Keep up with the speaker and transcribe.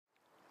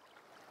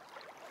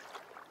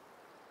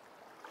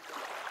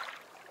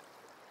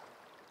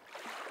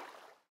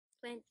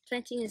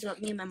Planting is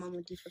what me and my mom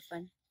would do for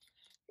fun.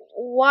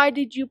 Why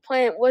did you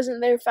plant?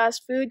 Wasn't there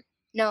fast food?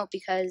 No,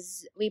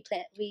 because we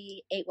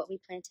ate what we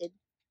planted.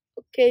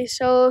 Okay,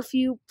 so if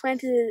you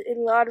planted a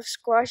lot of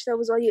squash, that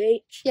was all you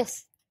ate?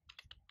 Yes.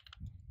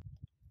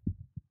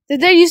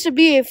 Did there used to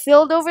be a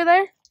field over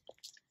there?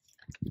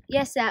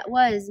 Yes, that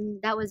was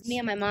me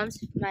and my mom's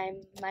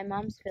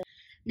field.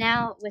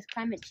 Now with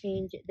climate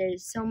change,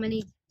 there's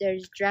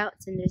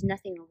droughts and there's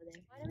nothing over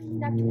there. Why do we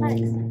need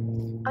aquaponics?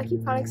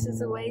 Aquaponics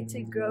is a way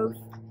to grow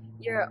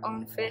your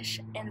own fish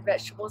and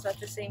vegetables at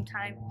the same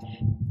time.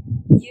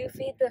 You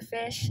feed the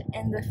fish,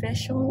 and the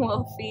fish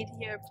will feed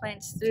your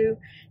plants through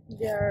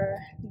their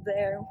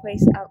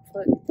waste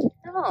output.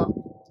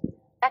 No,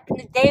 back in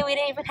the day we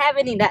didn't even have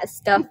any of that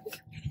stuff.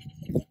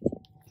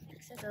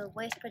 So the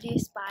waste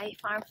produced by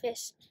farm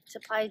fish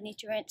supplies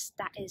nutrients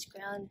that is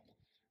grown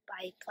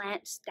by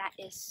plants that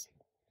is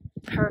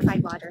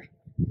purified water.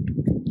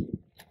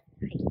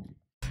 Right.